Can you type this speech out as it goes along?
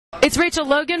It's Rachel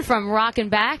Logan from Rockin'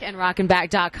 Back and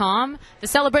rockinback.com. The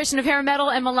celebration of hair metal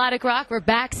and melodic rock. We're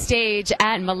backstage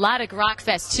at Melodic Rock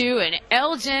Fest 2 in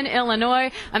Elgin,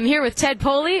 Illinois. I'm here with Ted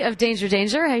Poley of Danger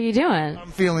Danger. How you doing?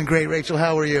 I'm feeling great, Rachel.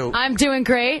 How are you? I'm doing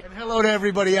great. And hello to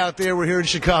everybody out there. We're here in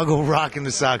Chicago rocking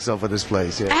the socks off of this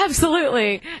place. Yeah.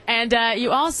 Absolutely. And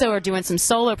you also are doing some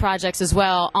solo projects as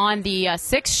well on the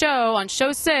 6th show, on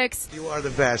show 6. You are the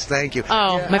best. Thank you.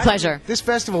 Oh, yeah, my pleasure. This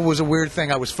festival was a weird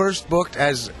thing. I was first booked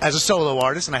as a solo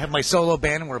artist, and I have my solo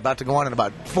band, and we're about to go on in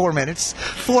about 4 minutes.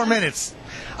 4 minutes.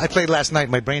 I played last night.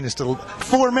 My brain is still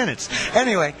 4 minutes.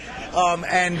 Anyway,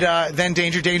 then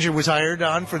Danger Danger was hired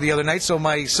on for the other night, so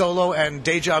my solo and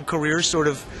day job careers sort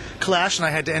of clashed, and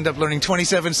I had to end up learning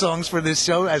 27 songs for this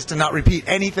show as to not repeat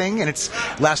anything, and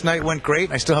last night went great,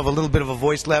 and I still have a little bit of a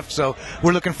voice left, so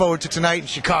we're looking forward to tonight, and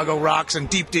Chicago rocks, and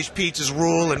deep dish pizzas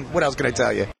rule, and what else can I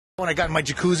tell you? When I got in my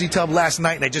jacuzzi tub last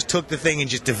night and I just took the thing and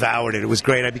just devoured it. It was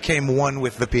great. I became one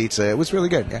with the pizza. It was really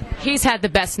good. Yeah. He's had the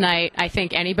best night I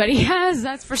think anybody has,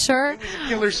 that's for sure.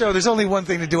 Killer show. There's only one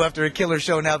thing to do after a killer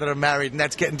show now that I'm married, and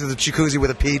that's get into the jacuzzi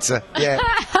with a pizza. Yeah.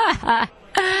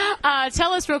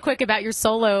 Tell us real quick about your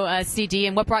solo CD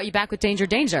and what brought you back with Danger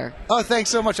Danger. Oh, thanks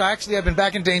so much. I've been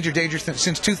back in Danger Danger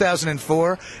since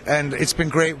 2004, and it's been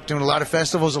great, doing a lot of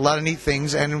festivals, a lot of neat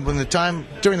things. And during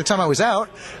the time I was out,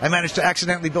 I managed to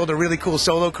accidentally build a really cool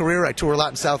solo career. I tour a lot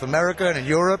in South America and in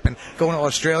Europe, and going to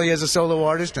Australia as a solo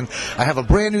artist. And I have a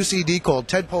brand new CD called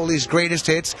Ted Poley's Greatest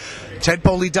Hits.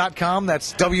 TedPoley.com.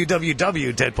 That's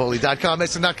www.tedpoley.com.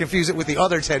 That's to not confuse it with the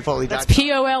other TedPoley.com. That's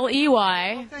Poley.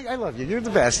 I love you. You're the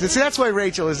best. See, that's why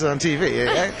Rachel is on TV.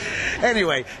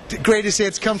 Anyway, Greatest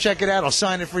Hits. Come check it out. I'll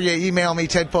sign it for you. Email me,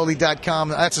 tedpoley.com.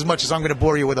 That's as much as I'm going to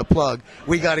bore you with a plug.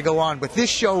 We got to go on. But this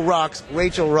show rocks.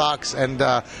 Rachel rocks. And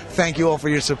thank you all for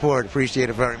your support. Appreciate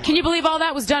it very much. Can you believe all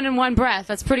that was done in one breath?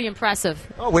 That's pretty impressive.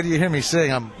 Oh, what do you hear me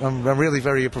sing? I'm really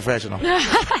very professional.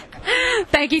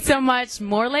 Thank you so much.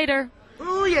 More later.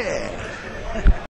 Oh, yeah.